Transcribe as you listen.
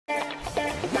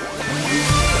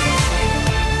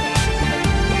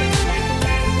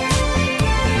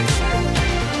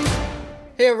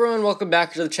welcome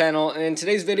back to the channel, and in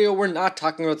today's video we're not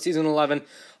talking about Season 11,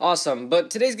 awesome, but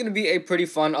today's going to be a pretty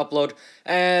fun upload,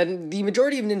 and the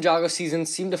majority of Ninjago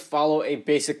seasons seem to follow a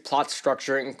basic plot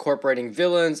structure incorporating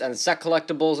villains and set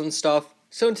collectibles and stuff.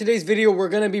 So in today's video we're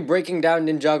going to be breaking down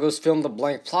Ninjago's film The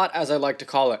Blank Plot, as I like to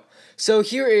call it. So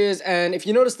here is, and if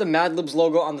you notice the Mad Libs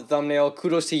logo on the thumbnail,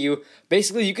 kudos to you.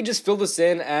 Basically, you could just fill this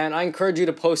in, and I encourage you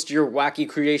to post your wacky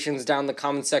creations down in the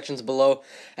comment sections below.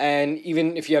 And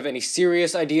even if you have any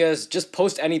serious ideas, just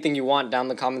post anything you want down in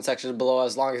the comment sections below,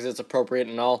 as long as it's appropriate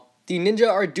and all. The ninja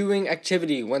are doing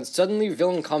activity when suddenly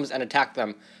villain comes and attack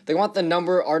them. They want the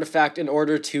number artifact in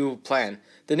order to plan.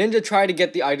 The ninja try to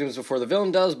get the items before the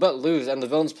villain does, but lose, and the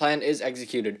villain's plan is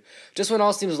executed. Just when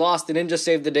all seems lost, the ninja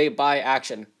save the day by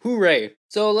action. Hooray!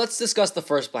 So let's discuss the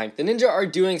first blank. The ninja are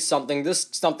doing something. This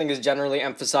something is generally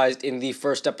emphasized in the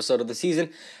first episode of the season,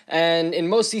 and in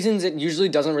most seasons it usually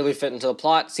doesn't really fit into the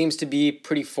plot, seems to be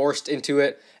pretty forced into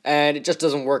it, and it just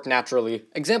doesn't work naturally.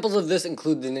 Examples of this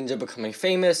include the ninja becoming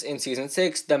famous in Season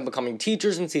 6, them becoming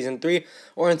teachers in Season 3,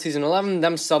 or in Season 11,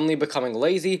 them suddenly becoming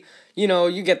lazy. You know,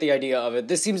 you get the idea of it.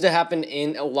 This seems to happen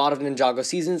in a lot of Ninjago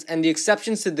seasons, and the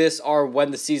exceptions to this are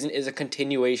when the season is a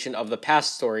continuation of the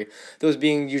past story, those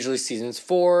being usually Seasons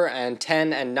 4 and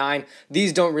 10 and 9.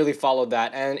 These don't really follow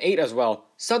that, and 8 as well.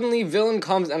 Suddenly, villain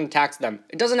comes and attacks them.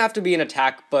 It doesn't have to be an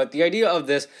attack, but the idea of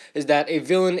this is that a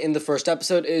villain in the first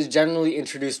episode is generally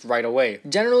introduced right away.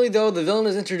 Generally, though, the villain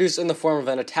is introduced in the form of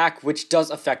an attack, which does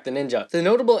affect the ninja. The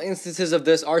notable instances of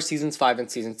this are Seasons 5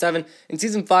 and Season 7. In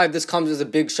Season 5, this comes as a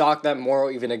big shock that Moro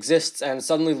even exists, and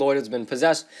suddenly Lloyd has been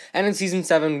possessed, and in Season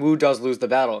 7, Wu does lose the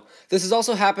battle. This has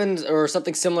also happened, or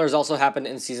something similar has also happened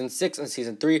in Season 6 and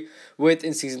Season 3, with,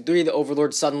 in Season 3, the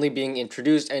Overlord suddenly being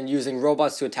introduced and using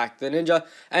robots to attack the ninja,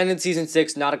 and in Season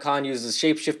 6, Natakan uses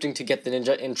shape-shifting to get the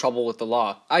ninja in trouble with the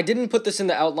law. I didn't put this in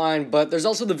the outline, but there's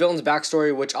also the villain's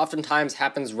backstory, which oftentimes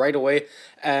happens right away,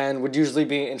 and would usually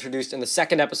be introduced in the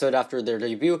second episode after their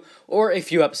debut, or a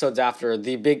few episodes after.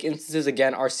 The big instances,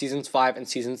 again, are Seasons 5 and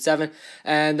Season 7,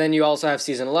 and then you also have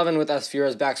Season 11 with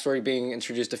Asphira's backstory being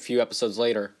introduced a few episodes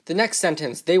later. The next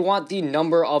sentence, they want the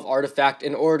number of artifact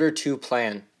in order to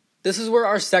plan. This is where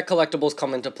our set collectibles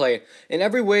come into play. In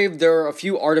every wave, there are a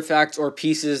few artifacts or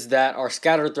pieces that are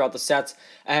scattered throughout the sets,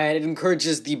 and it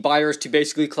encourages the buyers to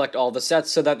basically collect all the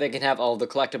sets so that they can have all the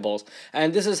collectibles.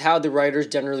 And this is how the writers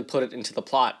generally put it into the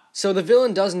plot. So the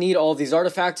villain does need all of these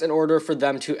artifacts in order for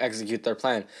them to execute their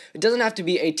plan. It doesn't have to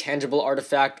be a tangible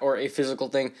artifact or a physical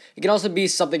thing. It can also be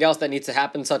something else that needs to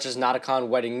happen, such as Natakan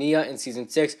wedding Nia in Season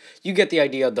 6. You get the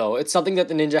idea though. It's something that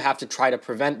the ninja have to try to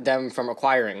prevent them from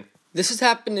acquiring. This has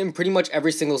happened in pretty much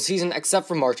every single season except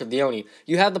for March of the Oni.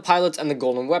 You have the pilots and the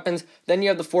golden weapons, then you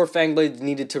have the 4 fang blades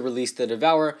needed to release the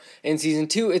Devourer. In Season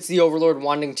 2, it's the Overlord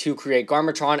wanting to create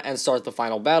Garmatron and start the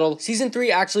final battle. Season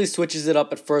 3 actually switches it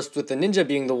up at first with the ninja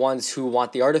being the ones who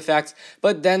want the artifacts,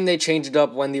 but then they change it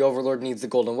up when the Overlord needs the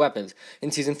golden weapons. In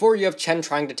Season 4, you have Chen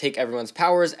trying to take everyone's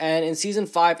powers, and in Season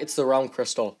 5, it's the Realm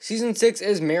Crystal. Season 6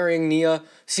 is marrying Nia.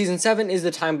 Season 7 is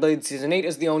the Time Blade. Season 8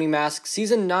 is the Oni Mask.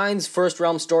 Season 9's first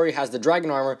Realm story has the Dragon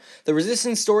Armor. The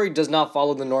Resistance story does not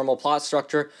follow the normal plot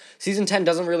structure. Season 10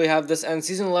 doesn't really have this, and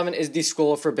Season 11 is the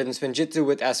Scroll of Forbidden Spinjitzu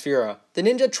with Asphira. The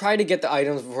ninja try to get the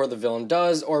items before the villain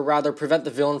does, or rather prevent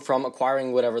the villain from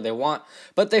acquiring whatever they want,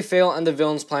 but they fail and the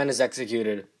villain's plan is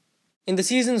executed. In the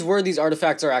seasons where these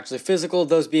artifacts are actually physical,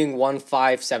 those being 1,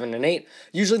 5, 7, and 8,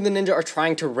 usually the ninja are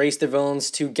trying to race the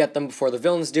villains to get them before the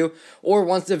villains do, or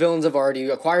once the villains have already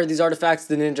acquired these artifacts,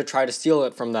 the ninja try to steal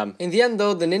it from them. In the end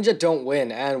though, the ninja don't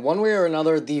win, and one way or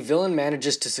another, the villain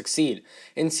manages to succeed.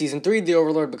 In Season 3, the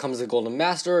Overlord becomes the Golden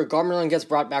Master, Garmadon gets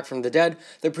brought back from the dead,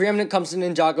 the Preeminent comes to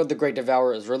Ninjago, the Great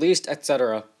Devourer is released,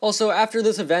 etc. Also, after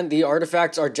this event, the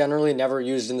artifacts are generally never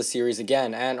used in the series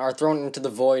again, and are thrown into the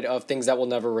void of things that will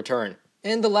never return.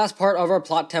 And the last part of our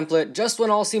plot template, just when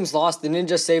all seems lost, the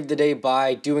ninja saved the day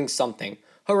by doing something.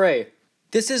 Hooray!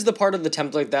 This is the part of the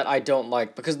template that I don't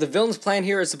like, because the villain's plan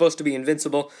here is supposed to be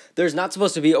invincible, there's not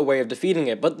supposed to be a way of defeating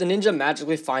it, but the ninja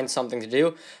magically finds something to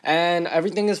do, and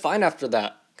everything is fine after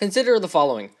that. Consider the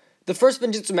following. The first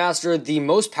Spinjitzu Master, the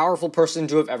most powerful person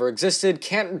to have ever existed,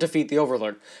 can't defeat the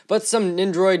Overlord, but some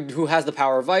Nindroid who has the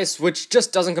power of ice, which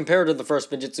just doesn't compare to the first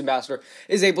Spinjitzu Master,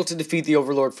 is able to defeat the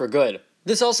Overlord for good.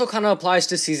 This also kind of applies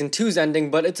to Season 2's ending,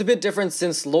 but it's a bit different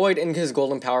since Lloyd in his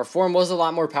golden power form was a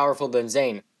lot more powerful than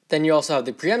Zane. Then you also have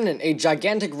the Preeminent, a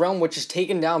gigantic realm which is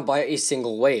taken down by a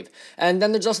single wave. And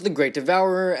then there's also the Great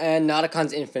Devourer, and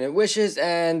Nautocon's Infinite Wishes,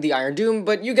 and the Iron Doom,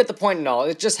 but you get the point and all.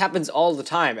 It just happens all the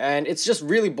time, and it's just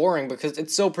really boring because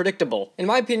it's so predictable. In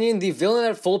my opinion, the villain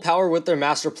at full power with their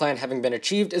master plan having been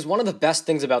achieved is one of the best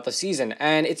things about the season,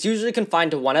 and it's usually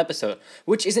confined to one episode,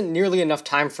 which isn't nearly enough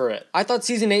time for it. I thought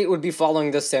Season 8 would be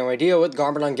following this same idea with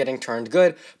Garmadon getting turned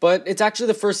good, but it's actually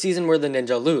the first season where the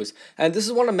ninja lose, and this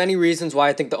is one of many reasons why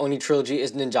I think the Oni trilogy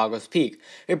is Ninjago's peak.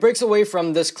 It breaks away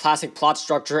from this classic plot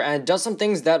structure and does some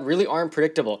things that really aren't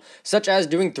predictable, such as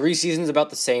doing 3 seasons about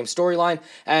the same storyline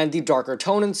and the darker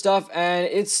tone and stuff, and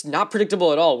it's not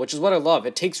predictable at all, which is what I love.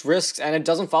 It takes risks and it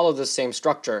doesn't follow the same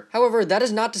structure. However, that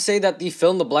is not to say that the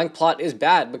fill in the blank plot is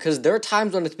bad, because there are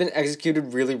times when it's been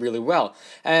executed really, really well,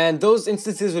 and those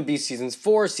instances would be seasons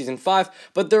 4, season 5,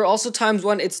 but there are also times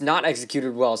when it's not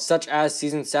executed well, such as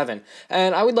season 7,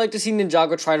 and I would like to see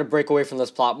Ninjago try to break away from this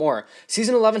plot more.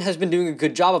 Season 11 has been doing a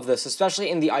good job of this, especially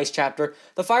in the Ice chapter.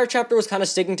 The Fire chapter was kind of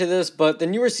sticking to this, but the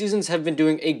newer seasons have been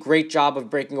doing a great job of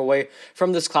breaking away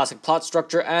from this classic plot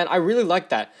structure, and I really like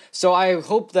that. So I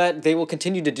hope that they will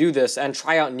continue to do this and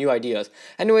try out new ideas.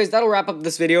 Anyways, that'll wrap up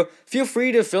this video. Feel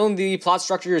free to fill in the plot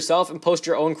structure yourself and post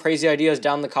your own crazy ideas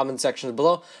down in the comment sections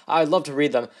below. I'd love to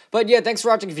read them. But yeah, thanks for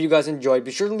watching. If you guys enjoyed,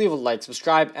 be sure to leave a like,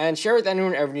 subscribe, and share with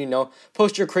anyone ever you know.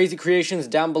 Post your crazy creations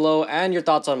down below and your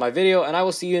thoughts on my video, and I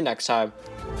will see you next time.